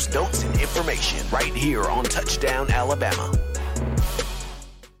news, notes, and information right here on Touchdown Alabama.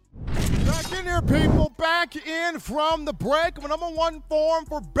 Back in here, people. Back in from the break. The number one forum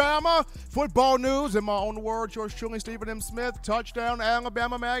for Bama football news. In my own words, yours truly, Stephen M. Smith. Touchdown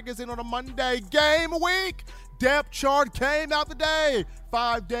Alabama Magazine on a Monday game week. Depth chart came out today.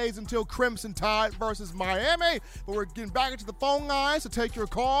 5 days until Crimson Tide versus Miami. But we're getting back into the phone lines to take your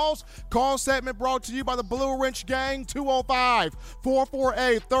calls. Call segment brought to you by the Blue Wrench Gang.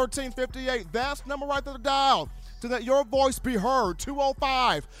 205-448-1358. That's the number right there to dial, to let your voice be heard.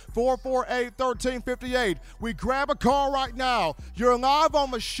 205-448-1358. We grab a call right now. You're live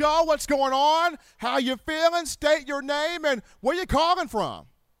on the show. What's going on? How you feeling? State your name and where you calling from.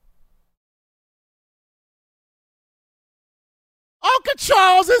 Uncle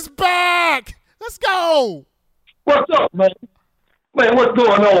Charles is back. Let's go. What's up, man? Man, what's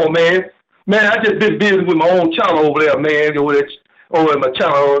going on, man? Man, I just been busy with my own channel over there, man. Over at my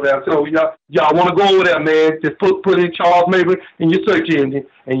channel over there. So y'all want to go over there, man? Just put in Charles Mabry in your search engine,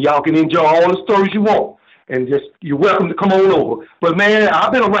 and y'all can enjoy all the stories you want. And just you're welcome to come on over. But man,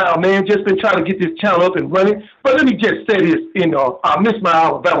 I've been around, man. Just been trying to get this channel up and running. But let me just say this: I miss my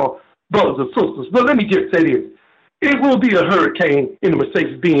Alabama brothers and sisters. But let me just say this: it will be a hurricane in the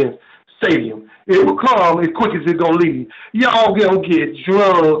Mercedes-Benz Stadium. It will come as quick as it's gonna leave. Y'all gonna get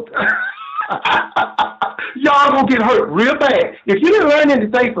drugged. Y'all gonna get hurt real bad. If you didn't learn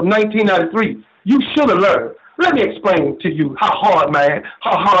anything from 1993, you should have learned. Let me explain to you how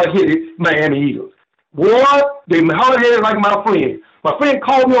hard-headed Miami is. What? They hard-headed like my friend. My friend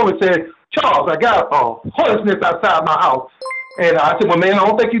called me over and said, Charles, I got a hornet's nest outside my house. And I said, well, man, I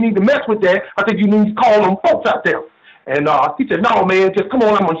don't think you need to mess with that. I think you need to call them folks out there. And he said, no, man, just come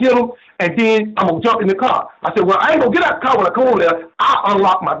on, I'm going to hit them, and then I'm going to jump in the car. I said, well, I ain't going to get out the car when I come over there. I'll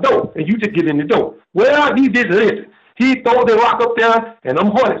unlock my door, and you just get in the door. Well, he didn't listen. He threw the rock up there, and them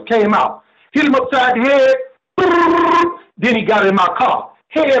hornets came out. Hit him upside the head. Then he got in my car.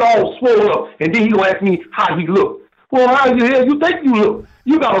 Head all swollen up, and then he going to ask me how he looked. Well, how the hell you think you look?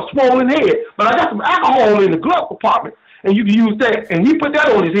 You got a swollen head. But I got some alcohol in the glove compartment, and you can use that. And he put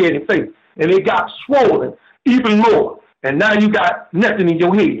that on his head and face, and it got swollen even more. And now you got nothing in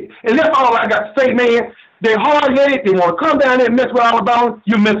your head. And that's all I got to say, man. They're hard-headed. They want to come down there and mess with Alabama.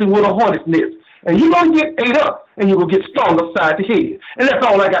 You're messing with a hornet's nest. And you're going to get ate up, and you're going to get stung upside the head. And that's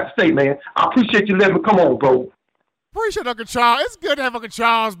all I got to say, man. I appreciate you letting me come on, bro. Appreciate Uncle Charles. It's good to have Uncle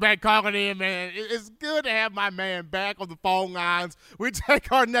Charles back calling in, man. It's good to have my man back on the phone lines. We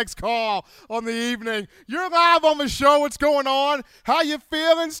take our next call on the evening. You're live on the show. What's going on? How you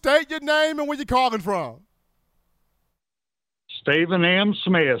feeling? State your name and where you calling from. Stephen M.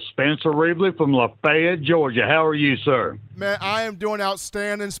 Smith, Spencer Reevely from Lafayette, Georgia. How are you, sir? Man, I am doing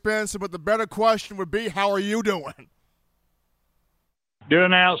outstanding, Spencer, but the better question would be, how are you doing?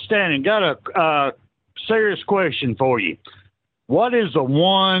 Doing outstanding. Got a serious question for you. What is the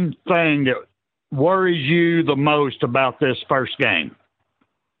one thing that worries you the most about this first game?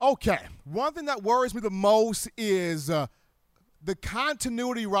 Okay, one thing that worries me the most is the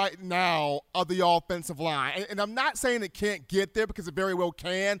continuity right now of the offensive line. And I'm not saying it can't get there because it very well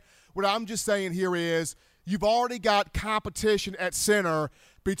can. What I'm just saying here is you've already got competition at center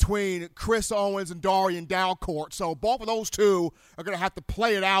between Chris Owens and Darian Dalcourt. So both of those two are going to have to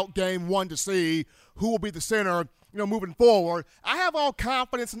play it out game one to see who will be the center, moving forward. I have all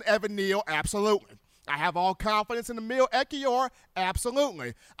confidence in Evan Neal, absolutely. I have all confidence in Emil Ekiyor,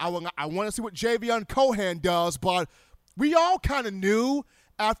 absolutely. I want to see what Javion Cohen does, but we all kind of knew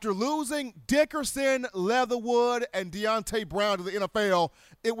after losing Dickerson, Leatherwood, and Deontay Brown to the NFL,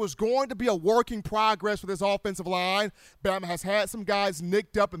 it was going to be a work in progress with this offensive line. Bama has had some guys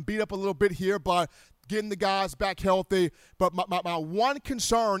nicked up and beat up a little bit here, but getting the guys back healthy. But my one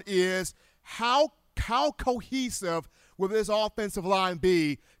concern is how cohesive will this offensive line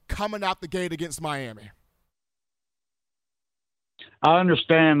be coming out the gate against Miami? I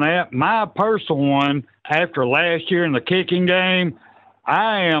understand that. My personal one, after last year in the kicking game,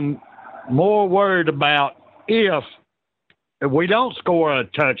 I am more worried about if we don't score a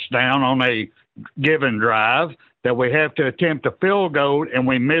touchdown on a given drive, that we have to attempt a field goal and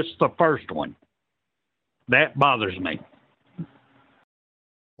we miss the first one. That bothers me.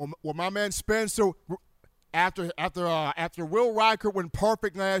 Well, my man Spencer, after Will Reichert went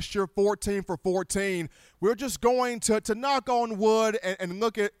perfect last year, 14 for 14, we're just going to knock on wood and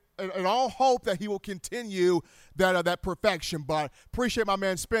look at and all hope that he will continue that perfection. But appreciate my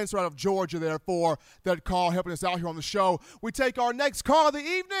man Spencer out of Georgia there for that call, helping us out here on the show. We take our next call of the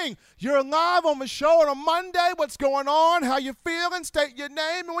evening. You're live on the show on a Monday. What's going on? How you feeling? State your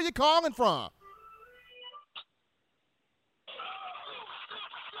name and where you calling from.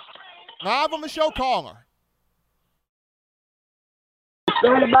 Live on the show, caller.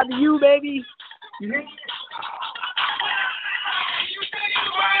 Going about to you, baby.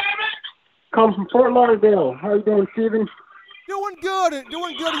 Come from Fort Lauderdale. How you doing, Steven? Doing good in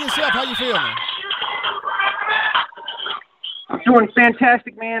yourself. How you feeling? I'm doing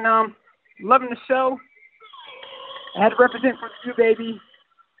fantastic, man. Loving the show. I had to represent for you, baby.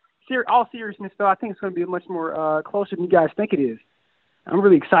 All seriousness, though, I think it's going to be much more closer than you guys think it is. I'm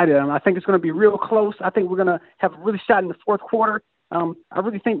really excited. I think it's going to be real close. I think we're going to have a really shot in the fourth quarter. I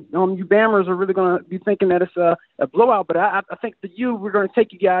really think you Bammers are really going to be thinking that it's a blowout, but I think we're going to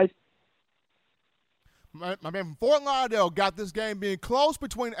take you guys. My man from Fort Lauderdale got this game being close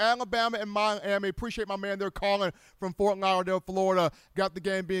between Alabama and Miami. Appreciate my man there calling from Fort Lauderdale, Florida. Got the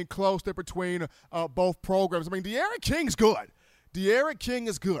game being close there between both programs. I mean, De'Aaron King's good. De'Aaron King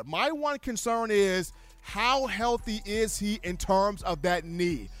is good. My one concern is how healthy is he in terms of that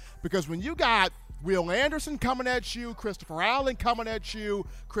knee? Because when you got Will Anderson coming at you, Christopher Allen coming at you,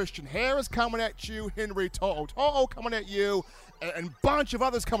 Christian Harris coming at you, Henry To'o coming at you, and a bunch of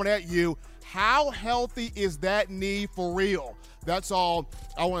others coming at you, how healthy is that knee for real? That's all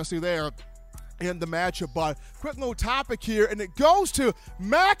I want to see there in the matchup. But quick little topic here, and it goes to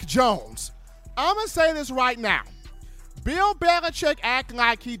Mac Jones. I'm going to say this right now. Bill Belichick acting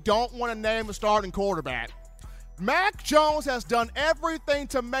like he don't want to name a starting quarterback. Mac Jones has done everything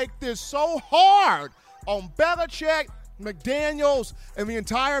to make this so hard on Belichick, McDaniels, and the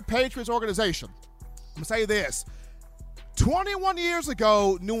entire Patriots organization. I'm going to say this. 21 years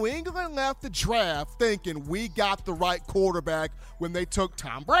ago, New England left the draft thinking we got the right quarterback when they took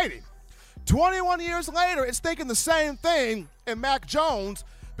Tom Brady. 21 years later, it's thinking the same thing in Mac Jones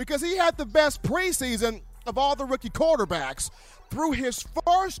because he had the best preseason of all the rookie quarterbacks through his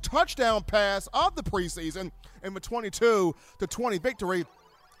first touchdown pass of the preseason in the 22-20 victory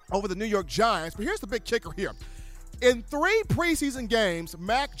over the New York Giants. But here's the big kicker here. In 3 preseason games,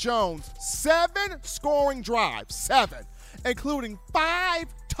 Mac Jones, 7 scoring drives, 7, including 5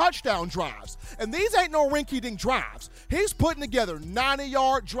 touchdown drives. And these ain't no rinky-dink drives. He's putting together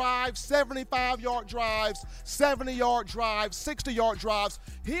 90-yard drives, 75-yard drives, 70-yard drives, 60-yard drives.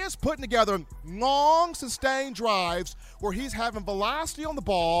 He is putting together long, sustained drives where he's having velocity on the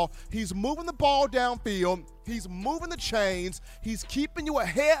ball, he's moving the ball downfield, he's moving the chains, he's keeping you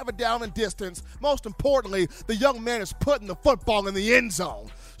ahead of a down and distance. Most importantly, the young man is putting the football in the end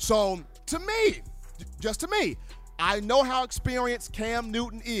zone. So, to me, just to me, I know how experienced Cam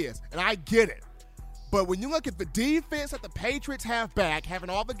Newton is, and I get it. But when you look at the defense that the Patriots have back, having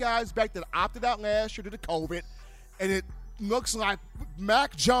all the guys back that opted out last year due to COVID, and looks like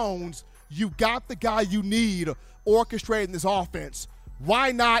Mac Jones, you got the guy you need orchestrating this offense.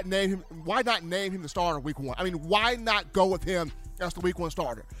 Why not name him the starter week 1? I mean, why not go with him as the week 1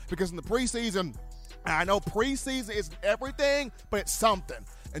 starter? Because in the preseason, I know preseason isn't everything, but it's something.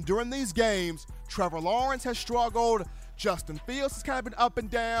 And during these games, Trevor Lawrence has struggled. Justin Fields has kind of been up and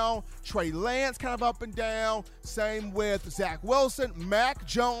down. Trey Lance kind of up and down. Same with Zach Wilson. Mac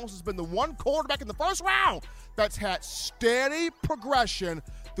Jones has been the one quarterback in the first round that's had steady progression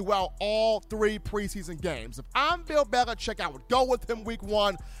throughout all 3 preseason games. If I'm Bill Belichick, I would go with him week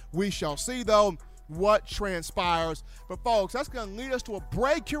 1. We shall see, though, what transpires. But, folks, that's going to lead us to a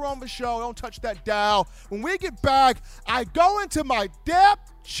break here on the show. Don't touch that dial. When we get back, I go into my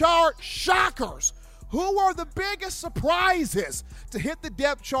depth chart shockers. Who are the biggest surprises to hit the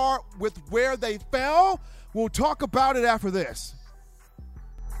depth chart with where they fell? We'll talk about it after this.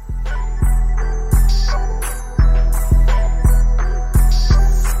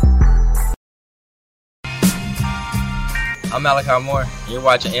 I'm Malachi Moore. You're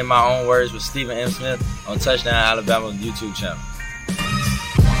watching In My Own Words with Stephen M. Smith on Touchdown Alabama YouTube channel.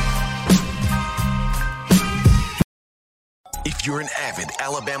 If you're an avid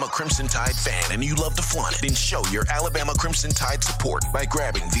Alabama Crimson Tide fan and you love to flaunt it, then show your Alabama Crimson Tide support by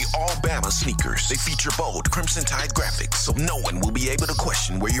grabbing the All-Bama sneakers. They feature bold Crimson Tide graphics, so no one will be able to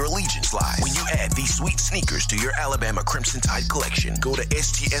question where your allegiance lies. When you add these sweet sneakers to your Alabama Crimson Tide collection, go to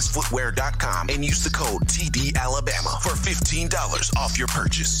stsfootwear.com and use the code TDAlabama for $15 off your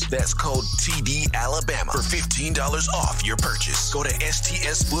purchase. That's code TDAlabama for $15 off your purchase. Go to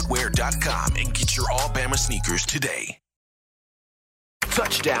stsfootwear.com and get your All-Bama sneakers today.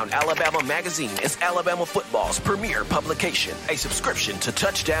 Touchdown Alabama Magazine is Alabama football's premier publication. A subscription to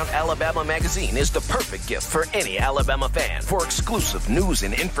Touchdown Alabama Magazine is the perfect gift for any Alabama fan. For exclusive news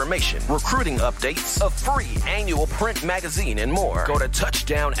and information, recruiting updates, a free annual print magazine, and more, go to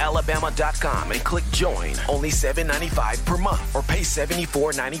touchdownalabama.com and click join. Only $7.95 per month, or pay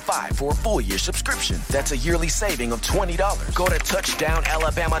 $74.95 for a full year subscription. That's a yearly saving of $20. Go to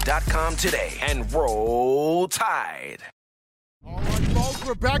touchdownalabama.com today and roll Tide. All right, folks,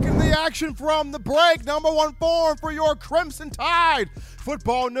 we're back in the action from the break. Number 1 form for your Crimson Tide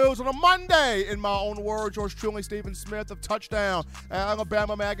football news on a Monday. In my own words, yours truly, Stephen Smith of Touchdown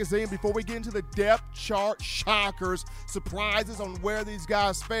Alabama Magazine. Before we get into the depth chart shockers, surprises on where these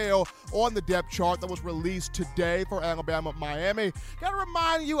guys fell on the depth chart that was released today for Alabama Miami, got to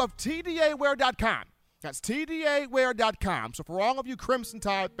remind you of TDAwear.com. That's TDAwear.com. So for all of you Crimson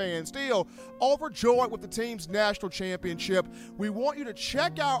Tide fans still overjoyed with the team's national championship, we want you to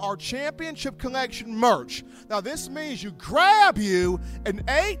check out our championship collection merch. Now this means you grab you an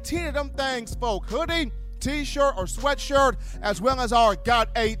 18 of them things, folk, hoodie, t-shirt, or sweatshirt, as well as our Got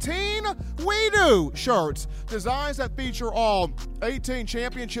 18 We Do shirts. Designs that feature all 18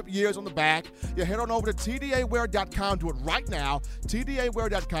 championship years on the back. You head on over to TDAwear.com. Do it right now.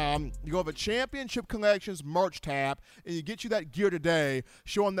 TDAwear.com. You go over to Championship Collections merch tab, and you get you that gear today,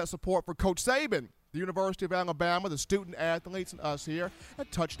 showing that support for Coach Saban, the University of Alabama, the student athletes, and us here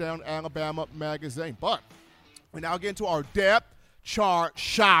at Touchdown Alabama Magazine. But we now get into our depth chart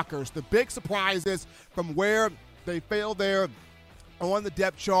shockers, the big surprises from where they failed there on the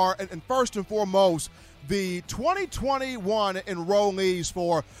depth chart. And first and foremost, the 2021 enrollees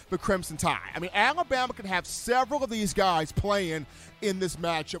for the Crimson Tide. I mean, Alabama can have several of these guys playing in this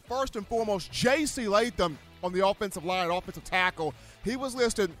matchup. First and foremost, J.C. Latham on the offensive line, offensive tackle. He was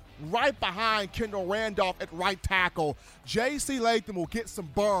listed right behind Kendall Randolph at right tackle. J.C. Latham will get some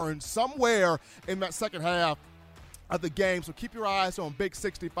burn somewhere in that second half of the game, so keep your eyes on Big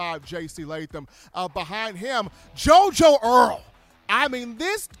 65 J.C. Latham. Behind him, JoJo Earl. I mean,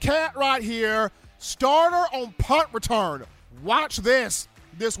 this cat right here, starter on punt return. Watch this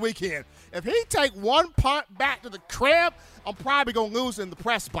weekend. If he take one punt back to the crib, I'm probably going to lose in the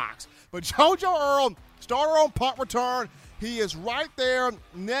press box. But JoJo Earl, starter on punt return, he is right there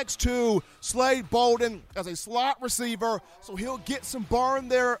next to Slade Bolden as a slot receiver, so he'll get some burn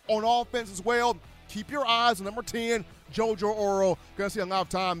there on offense as well. Keep your eyes on number 10, JoJo Earl. Going to see a lot of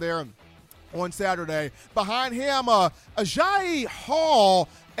time there on Saturday. Behind him, Ajayi Hall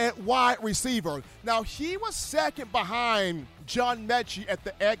at wide receiver. Now, he was second behind John Mechie at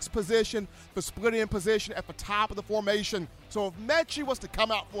the X position, the split-end position at the top of the formation. So if Mechie was to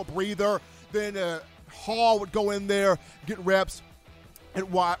come out for a breather, then Hall would go in there, get reps at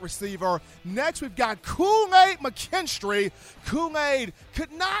wide receiver. Next, we've got Kool-Aid McKinstry. Kool-Aid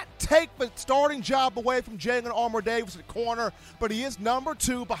could not take the starting job away from Jalen Armour-Davis at corner, but he is number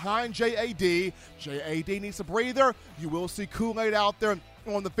 2 behind J.A.D. J.A.D. needs a breather. You will see Kool-Aid out there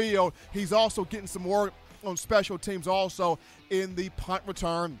on the field. He's also getting some work on special teams also in the punt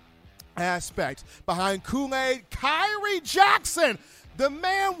return aspect. Behind Kool-Aid, Kyrie Jackson. The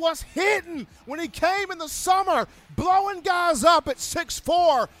man was hitting when he came in the summer, blowing guys up at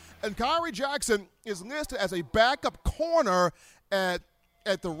 6'4". And Kyrie Jackson is listed as a backup corner at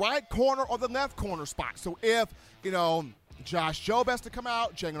the right corner or the left corner spot. So if, Josh Jobe has to come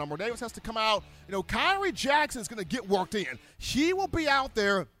out, Jalen Armour Davis has to come out, Kyrie Jackson is going to get worked in. He will be out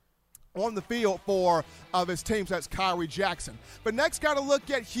there on the field for his team, so that's Kyrie Jackson. But next guy to look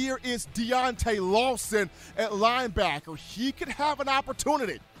at here is Deontay Lawson at linebacker. He could have an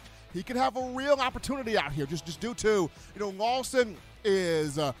opportunity. He could have a real opportunity out here just due to, Lawson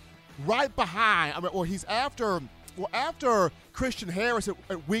is right behind. He's after Christian Harris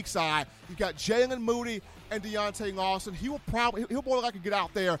at weak side. You've got Jalen Moody and Deontay Lawson. He'll more likely get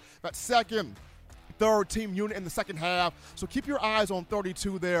out there that second, third team unit in the second half. So keep your eyes on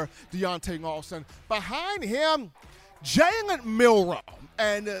 32 there, Deontay Lawson. Behind him, Jalen Milroe.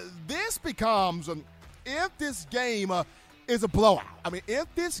 And this becomes, if this game is a blowout.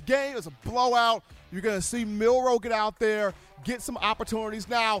 If this game is a blowout, you're going to see Milroe get out there, get some opportunities.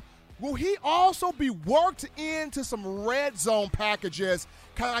 Now, will he also be worked into some red zone packages,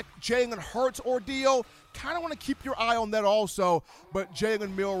 kind of like Jalen Hurts ordeal? Kind of want to keep your eye on that also, but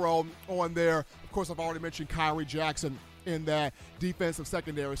Jalen Milroe on there. Of course, I've already mentioned Kyrie Jackson in that defensive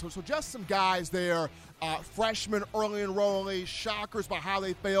secondary. So just some guys there, freshmen early enrollees, shockers by how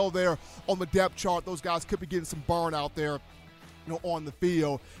they fail there on the depth chart. Those guys could be getting some burn out there, on the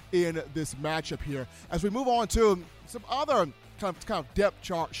field in this matchup here. As we move on to some other kind of depth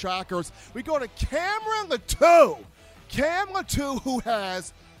chart shockers, we go to Cameron Latou. Cam Latou, who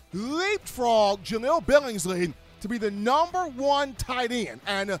has leapfrogged Jaleel Billingsley to be the number one tight end.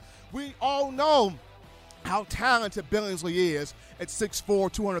 And we all know how talented Billingsley is at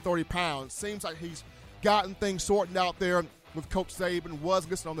 6'4", 230 pounds. Seems like he's gotten things sorted out there with Coach Saban, was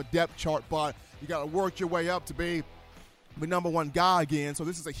listed on the depth chart, but you got to work your way up to be the number one guy again. So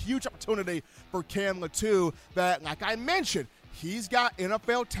this is a huge opportunity for Cam Latou that, like I mentioned, he's got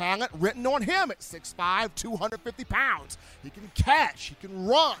NFL talent written on him at 6'5", 250 pounds. He can catch, he can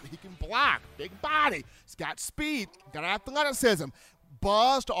run, he can block, big body. He's got speed, got athleticism.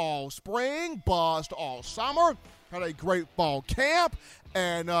 Buzzed all spring, buzzed all summer. Had a great fall camp.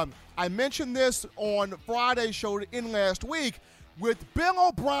 And I mentioned this on Friday's show in last week. With Bill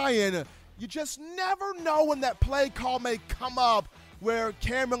O'Brien, you just never know when that play call may come up where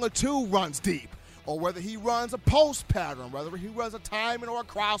Cameron Latou runs deep, or whether he runs a post pattern, whether he runs a timing or a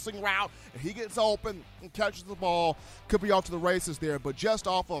crossing route, and he gets open and catches the ball. Could be off to the races there, but just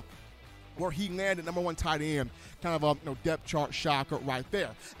off of where he landed, number one tight end, kind of a depth chart shocker right there.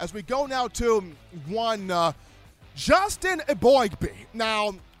 As we go now to one Justin Eboigbe.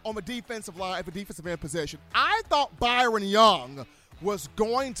 Now, on the defensive line, at the defensive end position, I thought Byron Young was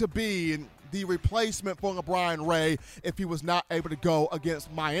going to be the replacement for LeBron Ray if he was not able to go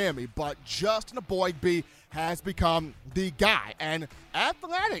against Miami. But Justin Eboigbe has become the guy. And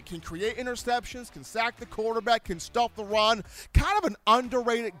athletic, can create interceptions, can sack the quarterback, can stuff the run. Kind of an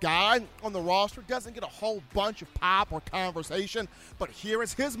underrated guy on the roster. Doesn't get a whole bunch of pop or conversation. But here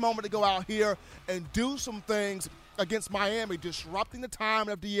is his moment to go out here and do some things against Miami, disrupting the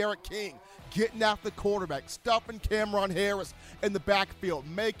timing of De'Aaron King, getting after the quarterback, stuffing Cameron Harris in the backfield,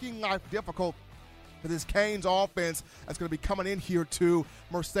 making life difficult for this Canes offense that's going to be coming in here to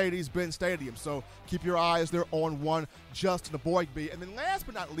Mercedes-Benz Stadium. So keep your eyes there on one Justin Eboigbe. And then last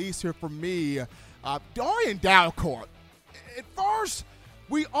but not least here for me, Darian Dalcourt. At first,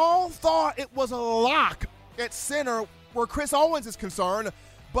 we all thought it was a lock at center where Chris Owens is concerned,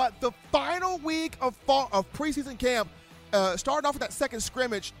 but the final week of preseason camp, starting off with that second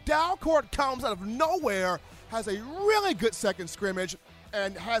scrimmage, Dalcourt comes out of nowhere, has a really good second scrimmage,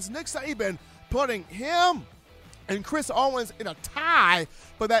 and has Nick Saban putting him and Chris Owens in a tie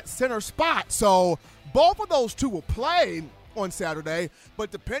for that center spot. So both of those two will play on Saturday,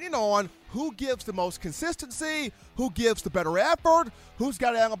 but depending on who gives the most consistency, who gives the better effort, who's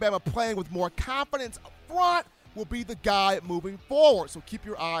got Alabama playing with more confidence up front, will be the guy moving forward. So keep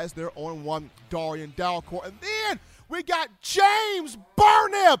your eyes there on one Darian Dalcourt. And then we got James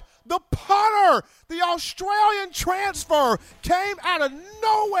Burnip, the punter, the Australian transfer, came out of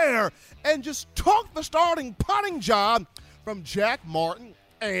nowhere and just took the starting punting job from Jack Martin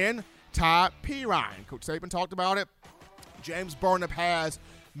and Todd Pirine. Coach Saban talked about it. James Burnip has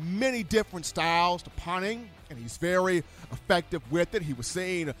many different styles to punting, and he's very effective with it. He was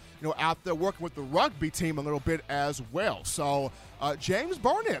seen, out there working with the rugby team a little bit as well. So James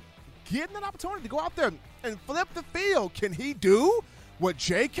Burnip getting an opportunity to go out there and flip the field. Can he do what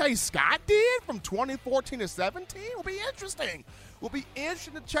J.K. Scott did from 2014 to 17 will be interesting. Will be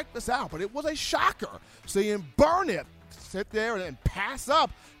interesting to check this out, but it was a shocker seeing Burnett sit there and pass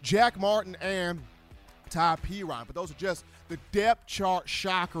up Jack Martin and Ty Perine. But those are just the depth chart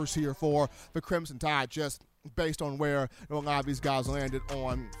shockers here for the Crimson Tide, just based on where a lot of these guys landed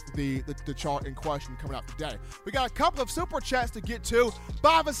on the chart in question coming out today. We got a couple of super chats to get to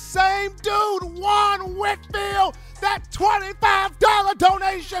by the same dude, Juan Whitfield. That $25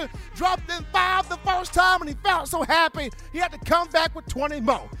 donation dropped in 5 the first time, and he felt so happy he had to come back with 20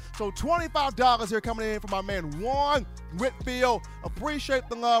 more. So $25 here coming in from my man Juan Whitfield. Appreciate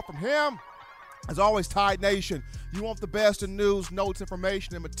the love from him. As always, Tide Nation, you want the best in news, notes,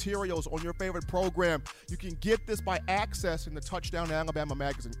 information, and materials on your favorite program. You can get this by accessing the Touchdown Alabama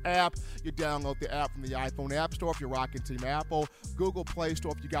Magazine app. You download the app from the iPhone App Store if you're rocking Team Apple, Google Play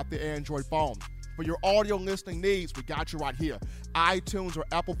Store if you got the Android phone. For your audio listening needs, we got you right here. iTunes or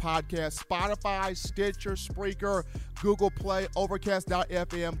Apple Podcasts, Spotify, Stitcher, Spreaker, Google Play,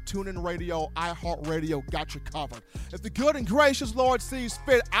 Overcast.fm, TuneIn Radio, iHeartRadio, got you covered. If the good and gracious Lord sees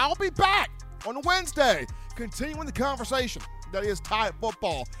fit, I'll be back on Wednesday, continuing the conversation that is Tide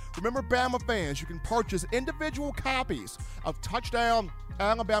football. Remember, Bama fans, you can purchase individual copies of Touchdown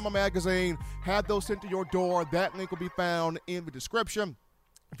Alabama Magazine. Have those sent to your door. That link will be found in the description.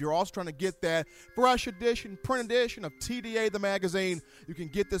 If you're also trying to get that fresh edition, print edition of TDA the magazine, you can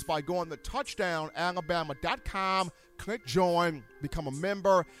get this by going to touchdownalabama.com, click join, become a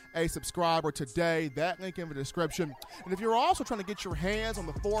member, a subscriber today. That link in the description. And if you're also trying to get your hands on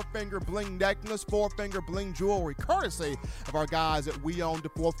the 4-finger bling necklace, 4-finger bling jewelry, courtesy of our guys at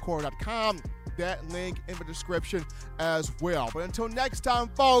weownthefourthquarter.com, that link in the description as well. But until next time,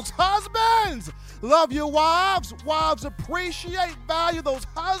 folks, husbands, love your wives. Wives appreciate, value those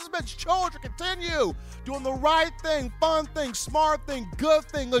husbands. Children, continue doing the right thing, fun thing, smart thing, good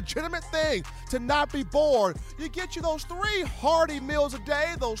thing, legitimate thing to not be bored. You get you those 3 hearty meals a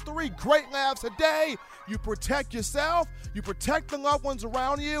day, those 3 great laughs a day. You protect yourself. You protect the loved ones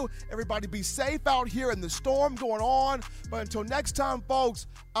around you. Everybody be safe out here in the storm going on. But until next time, folks,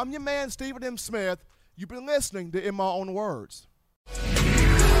 I'm your man, Stephen M. Smith. You've been listening to In My Own Words.